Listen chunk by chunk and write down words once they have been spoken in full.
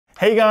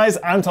Hey guys,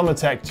 Untitled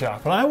Chapter,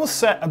 and I will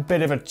set a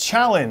bit of a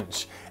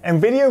challenge.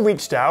 Nvidia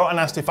reached out and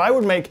asked if I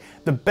would make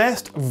the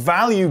best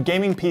value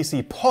gaming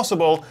PC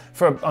possible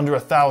for under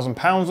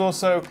 £1,000 or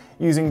so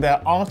using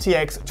their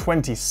RTX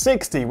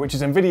 2060, which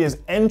is Nvidia's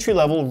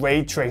entry-level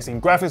ray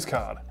tracing graphics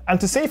card. And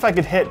to see if I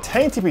could hit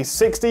 1080p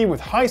 60 with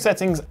high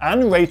settings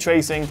and ray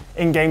tracing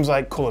in games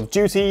like Call of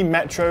Duty,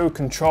 Metro,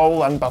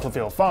 Control, and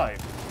Battlefield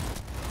 5.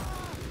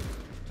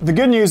 The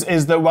good news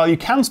is that while you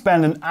can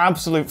spend an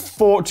absolute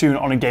fortune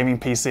on a gaming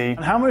PC,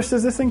 and how much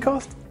does this thing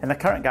cost? In the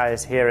current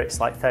guys here,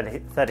 it's like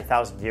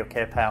 30,000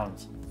 UK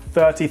pounds.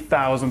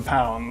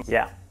 £30,000.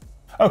 Yeah.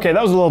 Okay,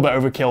 that was a little bit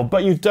overkill,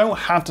 but you don't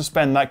have to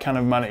spend that kind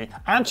of money.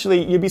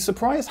 Actually, you'd be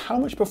surprised how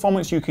much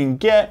performance you can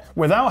get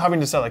without having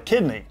to sell a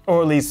kidney,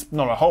 or at least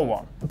not a whole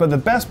one. But the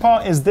best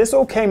part is this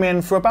all came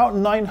in for about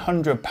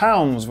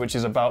 £900, which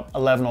is about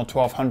 $1,100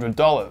 or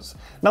 $1,200.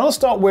 Now let's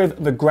start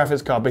with the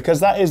graphics card, because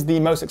that is the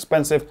most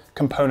expensive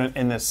component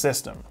in this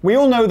system. We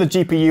all know the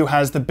GPU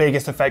has the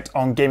biggest effect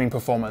on gaming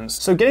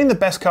performance, so getting the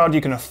best card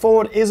you can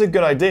afford is a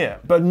good idea,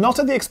 but not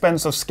at the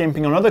expense of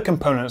skimping on other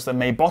components that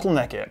may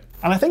bottleneck it.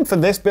 And I think for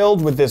this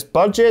build with this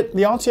budget,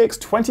 the RTX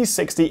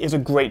 2060 is a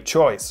great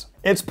choice.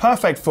 It's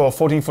perfect for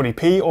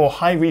 1440p or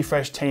high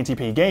refresh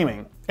 1080p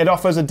gaming. It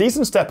offers a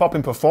decent step up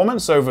in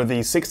performance over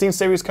the 16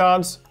 series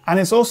cards, and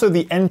it's also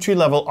the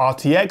entry-level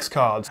RTX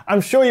cards.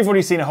 I'm sure you've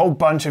already seen a whole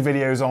bunch of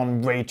videos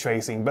on ray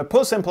tracing, but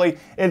put simply,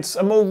 it's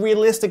a more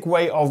realistic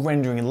way of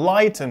rendering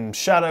light and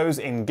shadows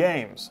in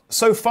games.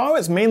 So far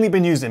it's mainly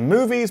been used in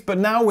movies, but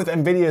now with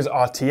Nvidia's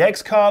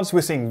RTX cards,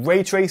 we're seeing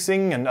ray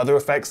tracing and other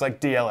effects like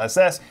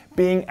DLSS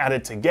being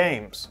added to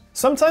games.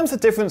 Sometimes the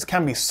difference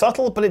can be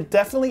subtle, but it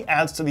definitely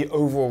adds to the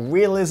overall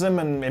realism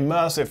and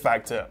immersive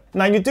factor.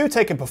 Now you do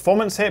take a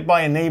performance hit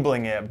by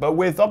enabling it, but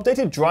with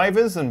updated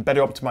drivers and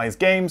better optimized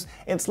games,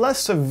 it's less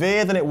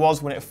severe than it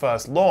was when it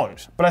first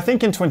launched. But I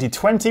think in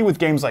 2020 with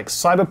games like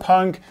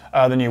Cyberpunk,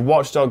 the new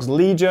Watch Dogs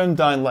Legion,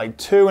 Dying Light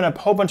 2, and a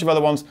whole bunch of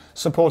other ones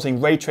supporting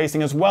ray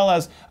tracing, as well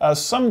as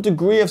some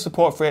degree of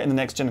support for it in the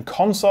next gen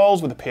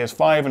consoles with the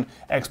PS5 and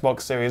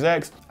Xbox Series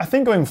X, I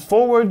think going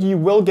forward you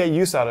will get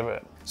use out of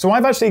it. So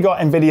I've actually got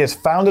Nvidia's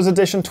Founders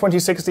Edition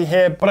 2060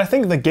 here, but I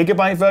think the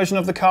Gigabyte version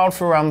of the card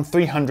for around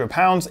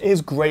 £300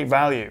 is great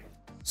value.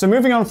 So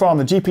moving on from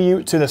the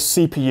GPU to the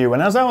CPU,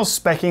 and as I was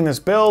speccing this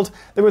build,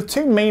 there were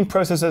two main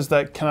processors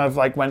that kind of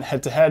like went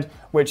head to head,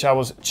 which I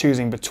was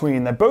choosing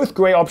between. They're both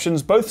great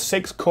options, both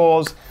 6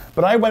 cores,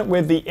 but I went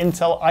with the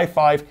Intel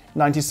i5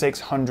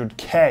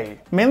 9600K,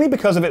 mainly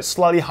because of its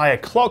slightly higher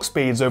clock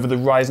speeds over the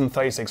Ryzen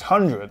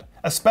 3600.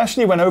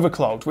 Especially when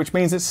overclocked, which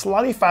means it's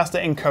slightly faster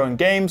in current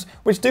games,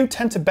 which do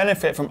tend to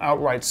benefit from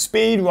outright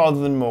speed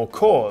rather than more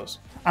cores.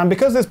 And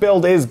because this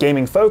build is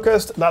gaming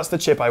focused, that's the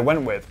chip I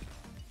went with.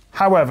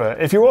 However,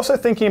 if you're also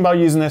thinking about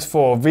using this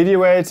for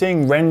video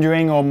editing,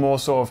 rendering, or more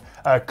sort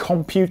of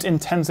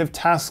compute-intensive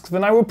tasks,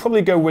 then I would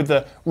probably go with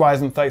the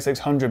Ryzen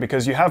 3600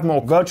 because you have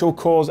more virtual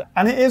cores,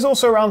 and it is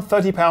also around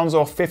 £30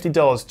 or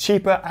 $50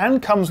 cheaper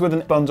and comes with a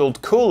bundled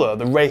cooler,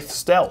 the Wraith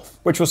Stealth,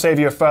 which will save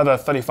you a further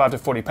 £35 to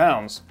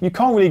 £40. You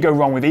can't really go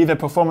wrong with either.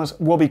 Performance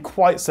will be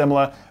quite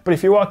similar, but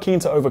if you are keen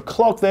to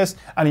overclock this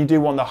and you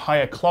do want the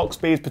higher clock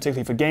speeds,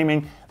 particularly for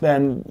gaming,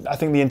 then I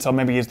think the Intel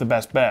maybe is the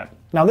best bet.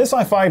 Now this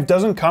i5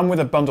 doesn't come with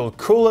a bundled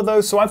cooler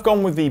though, so I've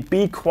gone with the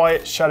Be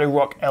Quiet Shadow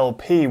Rock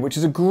LP, which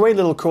is a great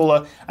little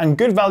cooler and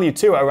good value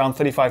too at around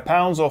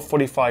 £35 or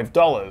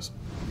 $45.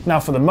 Now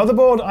for the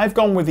motherboard, I've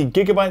gone with the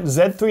Gigabyte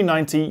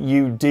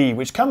Z390 UD,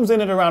 which comes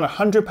in at around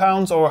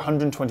 £100 or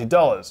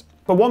 $120.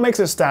 But what makes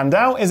it stand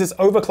out is its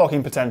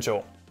overclocking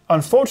potential.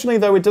 Unfortunately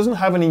though, it doesn't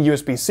have any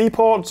USB-C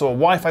ports or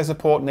Wi-Fi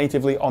support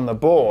natively on the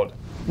board.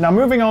 Now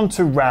moving on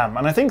to RAM,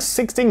 and I think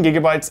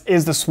 16GB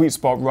is the sweet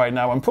spot right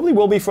now and probably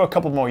will be for a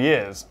couple more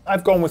years.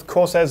 I've gone with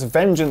Corsair's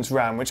Vengeance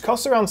RAM, which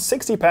costs around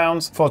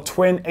 £60 for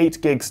twin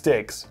 8GB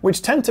sticks,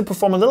 which tend to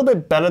perform a little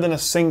bit better than a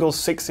single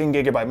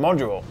 16GB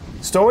module.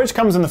 Storage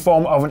comes in the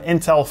form of an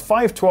Intel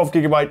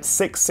 512GB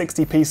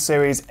 660p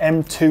series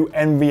M2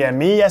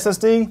 NVMe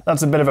SSD,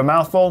 that's a bit of a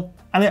mouthful,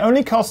 and it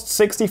only costs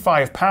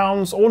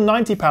 £65 or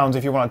 £90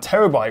 if you want a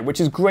terabyte, which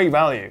is great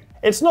value.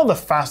 It's not the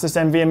fastest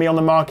NVMe on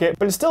the market,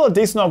 but it's still a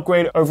decent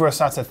upgrade over a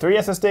SATA 3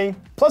 SSD,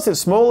 plus it's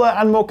smaller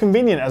and more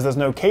convenient as there's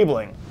no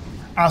cabling.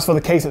 As for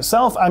the case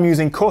itself, I'm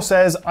using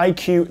Corsair's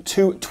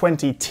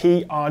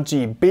iQ220T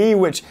RGB,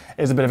 which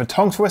is a bit of a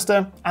tongue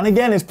twister, and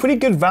again it's pretty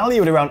good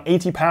value at around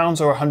 £80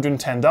 or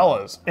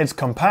 $110. It's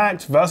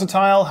compact,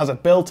 versatile, has a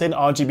built-in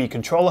RGB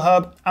controller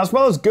hub, as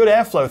well as good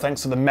airflow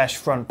thanks to the mesh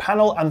front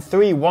panel and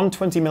 3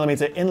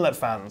 120mm inlet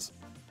fans.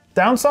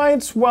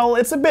 Downsides? Well,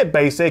 it's a bit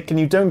basic and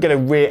you don't get a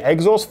rear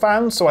exhaust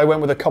fan, so I went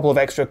with a couple of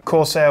extra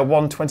Corsair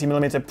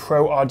 120mm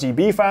Pro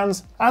RGB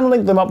fans and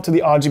linked them up to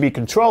the RGB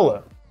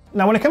controller.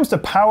 Now when it comes to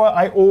power,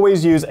 I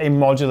always use a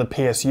modular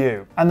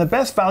PSU, and the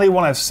best value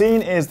one I've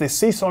seen is the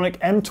SEASONIC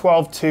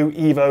M12-2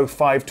 Evo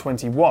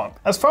 520W.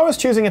 As far as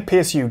choosing a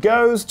PSU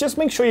goes, just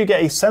make sure you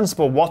get a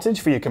sensible wattage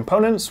for your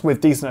components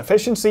with decent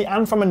efficiency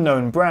and from a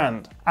known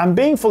brand. And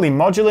being fully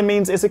modular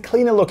means it's a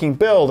cleaner looking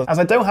build, as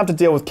I don't have to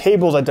deal with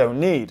cables I don't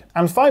need.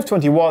 And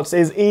 520 watts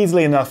is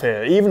easily enough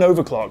here, even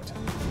overclocked.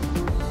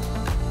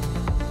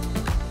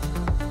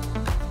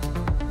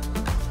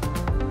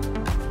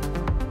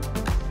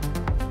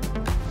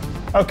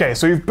 Okay,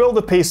 so we've built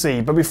the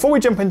PC, but before we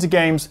jump into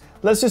games,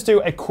 let's just do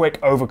a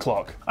quick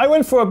overclock. I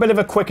went for a bit of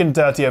a quick and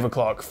dirty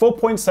overclock,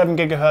 4.7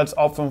 GHz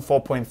up from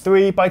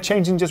 4.3 by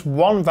changing just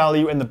one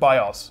value in the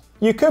BIOS.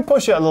 You could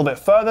push it a little bit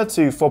further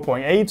to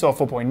 4.8 or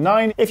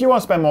 4.9 if you want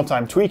to spend more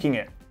time tweaking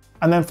it.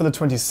 And then for the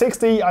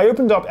 2060, I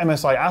opened up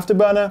MSI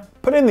Afterburner,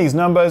 put in these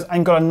numbers,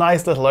 and got a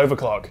nice little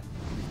overclock.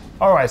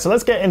 Alright, so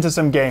let's get into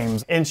some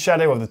games. In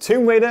Shadow of the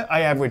Tomb Raider,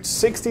 I averaged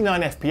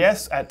 69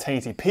 FPS at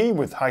 1080p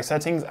with high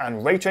settings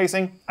and ray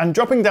tracing, and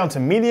dropping down to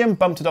medium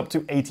bumped it up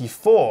to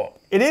 84.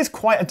 It is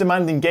quite a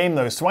demanding game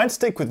though, so I'd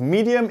stick with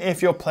medium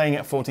if you're playing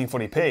at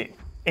 1440p.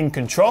 In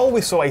Control,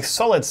 we saw a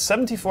solid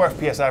 74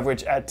 FPS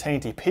average at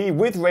 1080p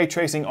with ray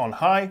tracing on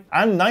high,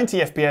 and 90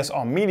 FPS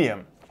on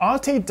medium.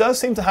 RT does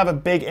seem to have a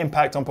big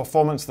impact on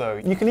performance though,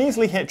 you can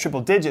easily hit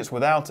triple digits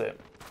without it.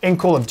 In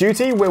Call of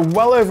Duty, we're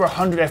well over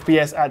 100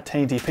 FPS at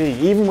 1080p,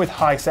 even with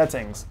high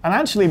settings. And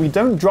actually, we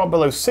don't drop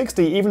below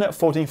 60 even at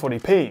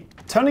 1440p.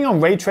 Turning on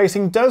ray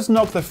tracing does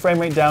knock the frame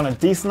rate down a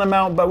decent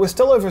amount, but we're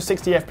still over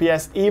 60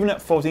 FPS even at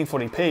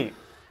 1440p.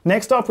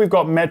 Next up, we've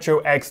got Metro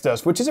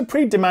Exodus, which is a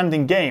pretty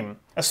demanding game,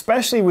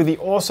 especially with the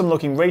awesome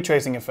looking ray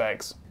tracing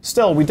effects.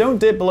 Still, we don't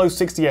dip below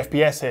 60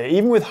 FPS here,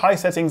 even with high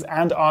settings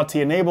and RT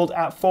enabled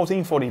at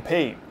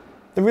 1440p.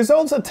 The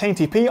results at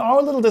 1080p are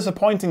a little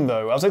disappointing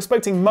though. I was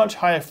expecting much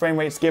higher frame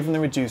rates given the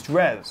reduced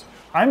res.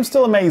 I'm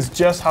still amazed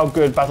just how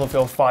good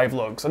Battlefield 5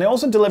 looks, and it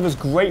also delivers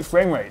great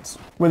frame rates,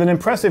 with an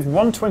impressive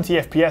 120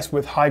 FPS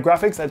with high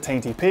graphics at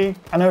 1080p,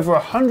 and over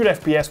 100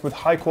 FPS with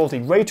high quality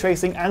ray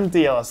tracing and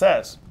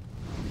DLSS.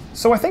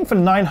 So I think for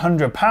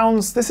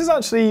 £900, this is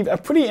actually a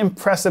pretty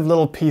impressive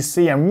little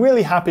PC. I'm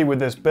really happy with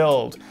this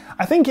build.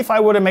 I think if I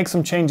were to make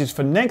some changes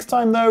for next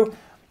time though,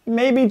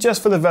 maybe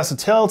just for the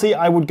versatility,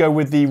 I would go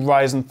with the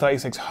Ryzen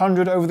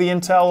 3600 over the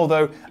Intel,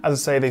 although,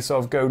 as I say, they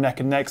sort of go neck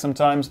and neck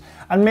sometimes.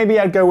 And maybe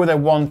I'd go with a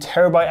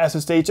 1TB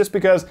SSD, just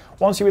because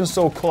once you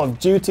install Call of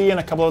Duty and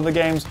a couple of other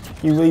games,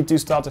 you really do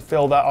start to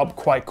fill that up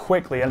quite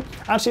quickly. And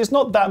actually, it's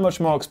not that much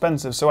more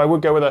expensive, so I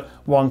would go with a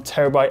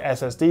 1TB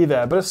SSD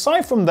there. But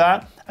aside from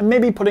that, and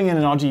maybe putting in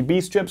an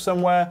RGB strip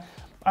somewhere,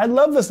 I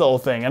love this little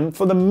thing, and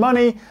for the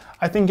money,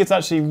 I think it's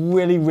actually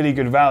really, really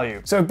good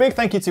value. So a big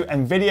thank you to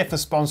Nvidia for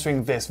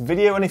sponsoring this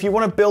video, and if you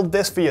want to build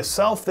this for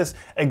yourself, this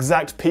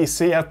exact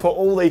PC, I've put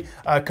all the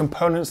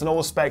components and all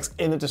the specs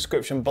in the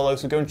description below,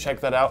 so go and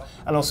check that out,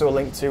 and also a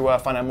link to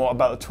find out more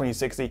about the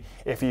 2060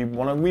 if you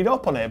want to read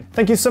up on it.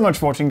 Thank you so much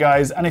for watching,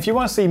 guys, and if you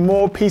want to see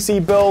more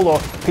PC build or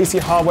PC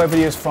hardware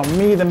videos from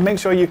me, then make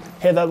sure you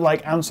hit that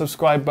like and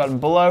subscribe button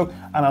below,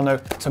 and I'll know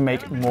to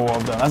make more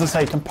of them. As I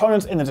say,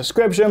 components in the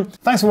description.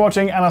 Thanks for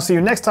watching, and I'll see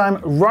you next time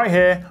right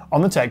here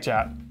on the Tech Chat.